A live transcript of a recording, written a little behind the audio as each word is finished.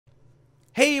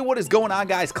Hey, what is going on,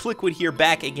 guys? Kliquid here,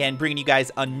 back again, bringing you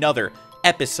guys another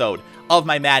episode of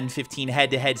my Madden 15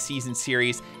 head-to-head season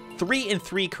series.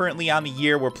 3-3 currently on the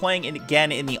year. We're playing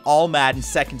again in the All Madden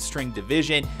second string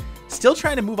division. Still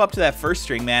trying to move up to that first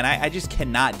string, man. I just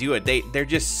cannot do it. They're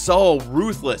just so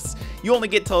ruthless. You only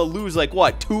get to lose like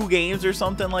what, 2 games or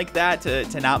something like that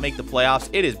to not make the playoffs.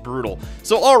 It is brutal.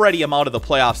 So already I'm out of the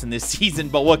playoffs in this season,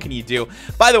 but what can you do?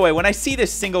 By the way, when I see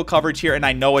this single coverage here and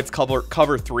I know it's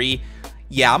cover 3,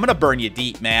 yeah, I'm gonna burn you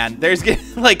deep, man. There's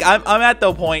like I'm at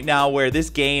the point now where this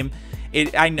game,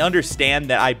 I understand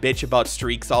that I bitch about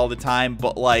streaks all the time,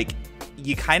 but like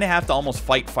you kind of have to almost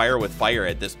fight fire with fire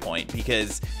at this point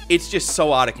because it's just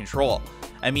so out of control.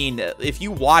 I mean, if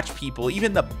you watch people,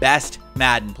 even the best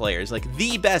Madden players, like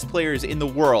the best players in the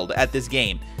world at this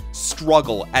game,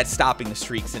 struggle at stopping the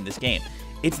streaks in this game.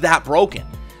 It's that broken.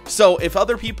 So if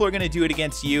other people are going to do it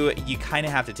against you, you kind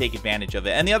of have to take advantage of it.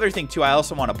 And the other thing too, I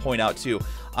also want to point out too,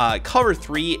 cover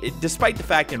 3, despite the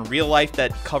fact in real life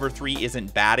that cover 3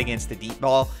 isn't bad against the deep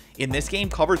ball, in this game,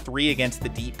 cover 3 against the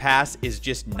deep pass is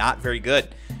just not very good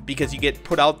because you get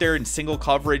put out there in single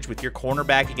coverage with your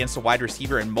cornerback against a wide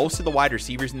receiver, and most of the wide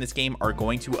receivers in this game are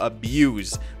going to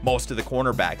abuse most of the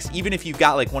cornerbacks. Even if you've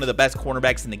got like one of the best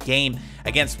cornerbacks in the game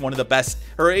against one of the best,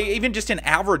 or even just an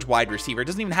average wide receiver, it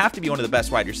doesn't even have to be one of the best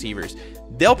wide receivers.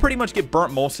 They'll pretty much get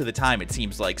burnt most of the time, it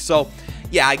seems like. So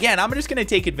yeah, again, I'm just going to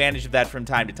take advantage of that from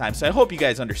time to time. So I hope you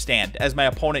guys understand as my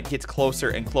opponent gets closer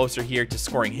and closer here to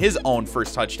scoring his own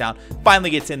first touchdown, finally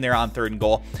gets in there on 3rd and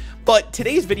goal. But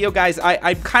today's video, guys,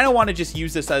 I kind of want to just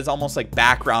use this as almost like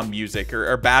background music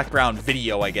or background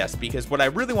video, I guess, because what I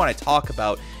really want to talk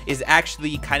about is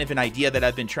actually kind of an idea that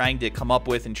I've been trying to come up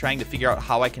with and trying to figure out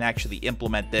how I can actually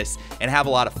implement this and have a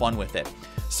lot of fun with it.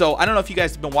 So I don't know if you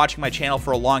guys have been watching my channel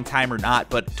for a long time or not,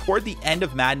 but toward the end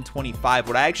of Madden 25,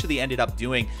 what I actually ended up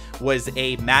doing was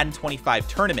a Madden 25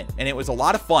 tournament, and it was a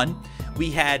lot of fun. We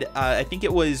had,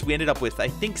 we ended up with,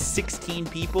 16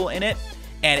 people in it,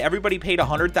 and everybody paid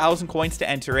 100,000 coins to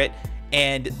enter it.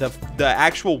 And the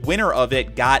actual winner of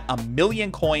it got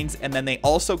 1,000,000 coins, and then they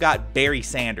also got Barry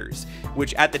Sanders,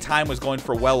 which at the time was going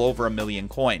for well over 1,000,000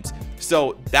 coins.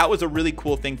 So that was a really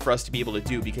cool thing for us to be able to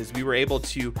do because we were able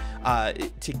to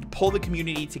pull the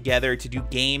community together to do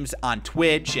games on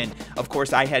Twitch, and of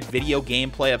course I had video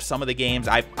gameplay of some of the games.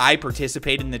 I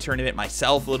participated in the tournament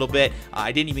myself a little bit.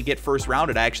 I didn't even get first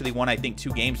rounded. I actually won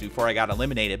 2 games before I got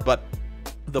eliminated, but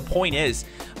the point is,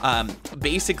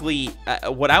 basically,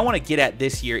 what I want to get at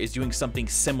this year is doing something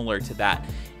similar to that.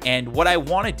 And what I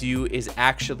want to do is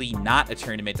actually not a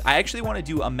tournament. I actually want to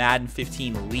do a Madden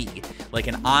 15 league, like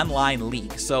an online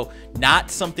league. So not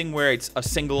something where it's a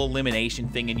single elimination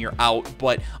thing and you're out,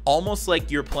 but almost like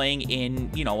you're playing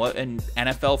in, you know, an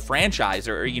NFL franchise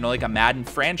or, you know, like a Madden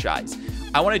franchise.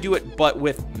 I want to do it, but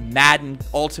with Madden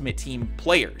Ultimate Team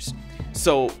players.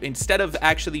 So instead of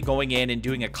actually going in and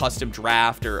doing a custom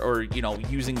draft or you know,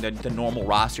 using the normal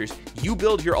rosters, you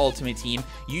build your ultimate team.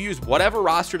 You use whatever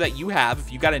roster that you have.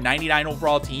 If you've got a 99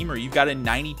 overall team or you've got a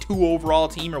 92 overall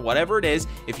team or whatever it is,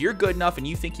 if you're good enough and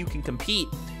you think you can compete,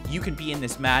 you can be in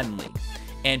this Madden league.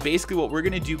 And basically what we're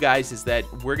going to do, guys, is that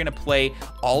we're going to play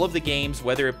all of the games,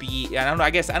 whether it be, I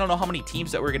don't know how many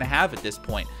teams that we're going to have at this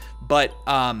point, but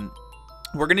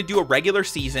we're going to do a regular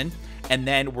season and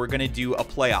then we're going to do a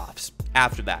playoffs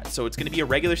after that. So it's going to be a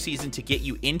regular season to get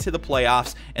you into the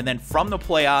playoffs, and then from the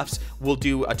playoffs we'll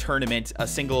do a tournament, a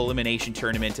single elimination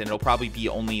tournament, and it'll probably be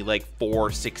only like 4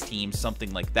 or 6 teams,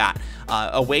 something like that,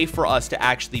 a way for us to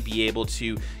actually be able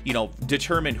to, you know,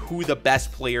 determine who the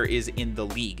best player is in the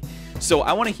league. So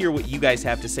I want to hear what you guys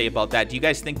have to say about that. Do you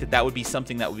guys think that that would be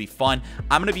something that would be fun?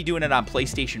 I'm going to be doing it on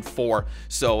PlayStation 4.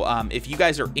 So if you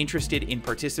guys are interested in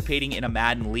participating in a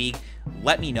Madden league,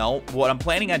 let me know. What I'm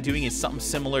planning on doing is something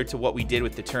similar to what we did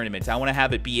with the tournament. I want to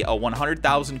have it be a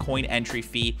 100,000 coin entry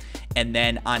fee, and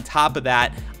then on top of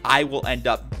that, I will end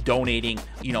up donating,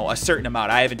 you know, a certain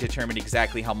amount. I haven't determined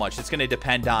exactly how much. It's going to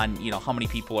depend on, you know, how many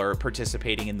people are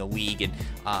participating in the league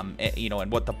and, you know,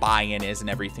 and what the buy-in is and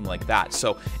everything like that.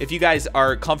 So if you guys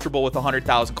are comfortable with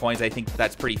 100,000 coins, I think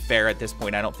that's pretty fair at this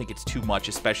point. I don't think it's too much,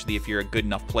 especially if you're a good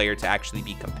enough player to actually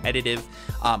be competitive.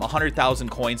 100,000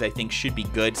 coins, I think, should be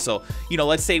good. So, you know,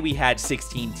 let's say we had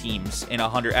 16 teams in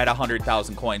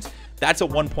 100,000 coins. That's a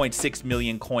 1.6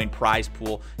 million coin prize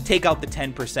pool. Take out the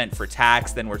 10% for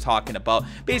tax, then we're talking about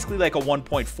basically like a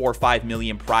 1.45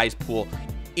 million prize pool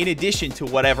in addition to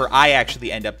whatever I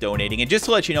actually end up donating. And just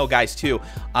to let you know, guys, too,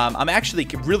 I'm actually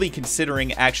really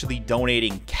considering actually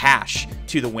donating cash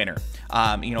to the winner.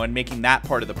 You know, and making that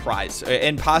part of the prize,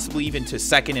 and possibly even to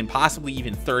second and possibly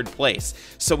even third place.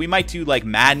 So we might do like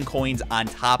Madden coins on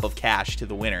top of cash to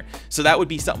the winner. So that would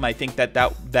be something I think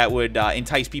that would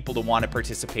entice people to want to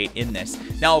participate in this.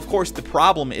 Now, of course, the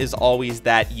problem is always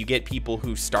that you get people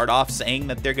who start off saying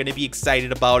that they're going to be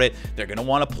excited about it, they're going to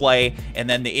want to play, and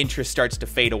then the interest starts to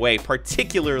fade away,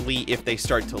 particularly if they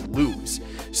start to lose.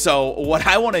 So what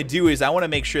I want to do is I want to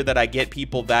make sure that I get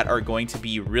people that are going to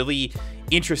be really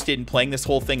interested in playing this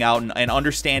whole thing out, and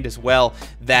understand as well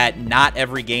that not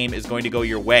every game is going to go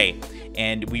your way,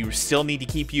 and we still need to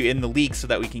keep you in the league so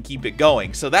that we can keep it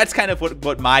going. So that's kind of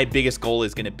what my biggest goal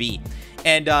is going to be.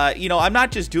 And you know, I'm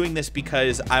not just doing this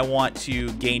because I want to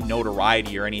gain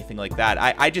notoriety or anything like that.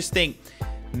 I just think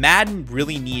Madden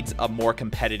really needs a more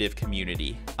competitive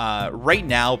community. Right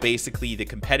now, basically, the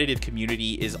competitive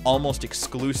community is almost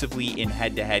exclusively in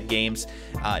head-to-head games,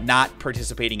 not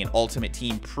participating in Ultimate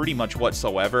Team pretty much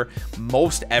whatsoever.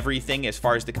 Most everything as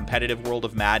far as the competitive world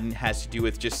of Madden has to do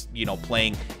with just, you know,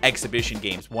 playing exhibition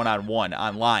games one-on-one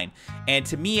online. And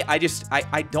to me, I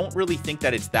don't really think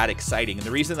that it's that exciting. And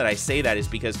the reason that I say that is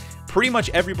because pretty much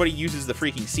everybody uses the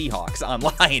freaking Seahawks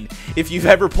online if you've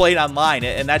ever played online,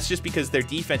 and that's just because their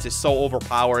defense is so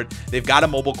overpowered. They've got a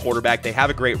mobile quarterback, they have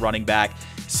a great running back.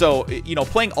 So, you know,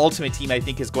 playing Ultimate Team I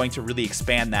think is going to really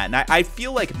expand that, and I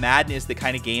feel like Madden is the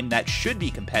kind of game that should be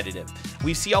competitive.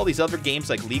 We see all these other games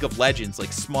like League of Legends,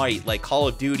 like Smite, like Call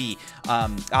of Duty,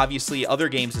 obviously other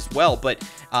games as well, but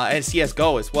and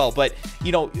CSGO as well. But,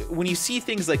 you know, when you see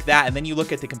things like that and then you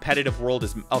look at the competitive world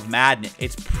of Madden,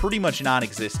 it's pretty much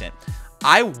non-existent.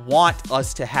 I want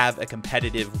us to have a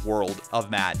competitive world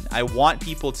of Madden. I want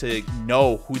people to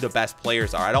know who the best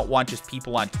players are. I don't want just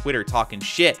people on Twitter talking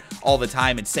shit all the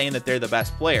time and saying that they're the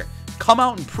best player. Come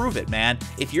out and prove it, man.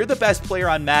 If you're the best player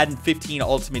on Madden 15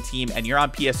 Ultimate Team and you're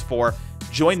on PS4,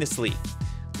 join this league.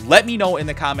 Let me know in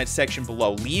the comments section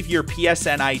below. Leave your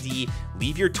PSN ID,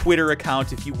 leave your Twitter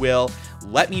account if you will.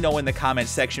 Let me know in the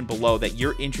comments section below that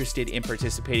you're interested in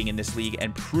participating in this league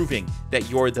and proving that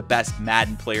you're the best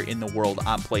Madden player in the world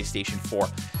on PlayStation 4.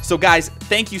 So guys,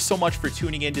 thank you so much for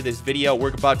tuning into this video. We're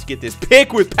about to get this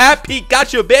pick with Pat Pete.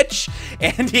 Gotcha, bitch.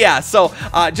 And yeah, so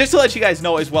just to let you guys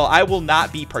know as well, I will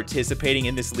not be participating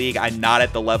in this league. I'm not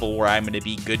at the level where I'm going to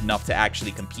be good enough to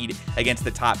actually compete against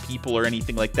the top people or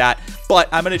anything like that. But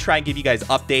I'm going to try and give you guys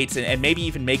updates and maybe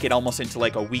even make it almost into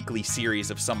like a weekly series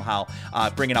of somehow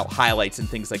bringing out highlights and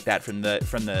things like that from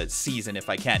the season if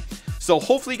I can. So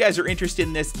hopefully you guys are interested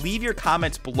in this. Leave your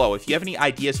comments below if you have any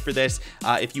ideas for this.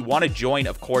 If you want to join,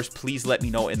 of course, please let me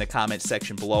know in the comments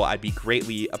section below. I'd be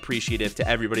greatly appreciative to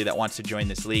everybody that wants to join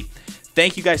this league.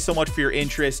 Thank you guys so much for your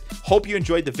interest. Hope you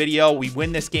enjoyed the video. We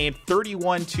win this game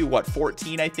 31 to what,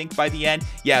 14, I think, by the end.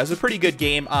 Yeah, it was a pretty good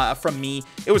game from me.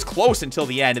 It was close until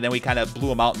the end, and then we kind of blew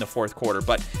them out in the fourth quarter.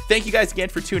 But thank you guys again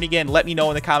for tuning in. Let me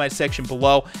know in the comments section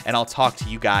below, and I'll talk to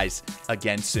you guys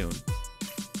again soon.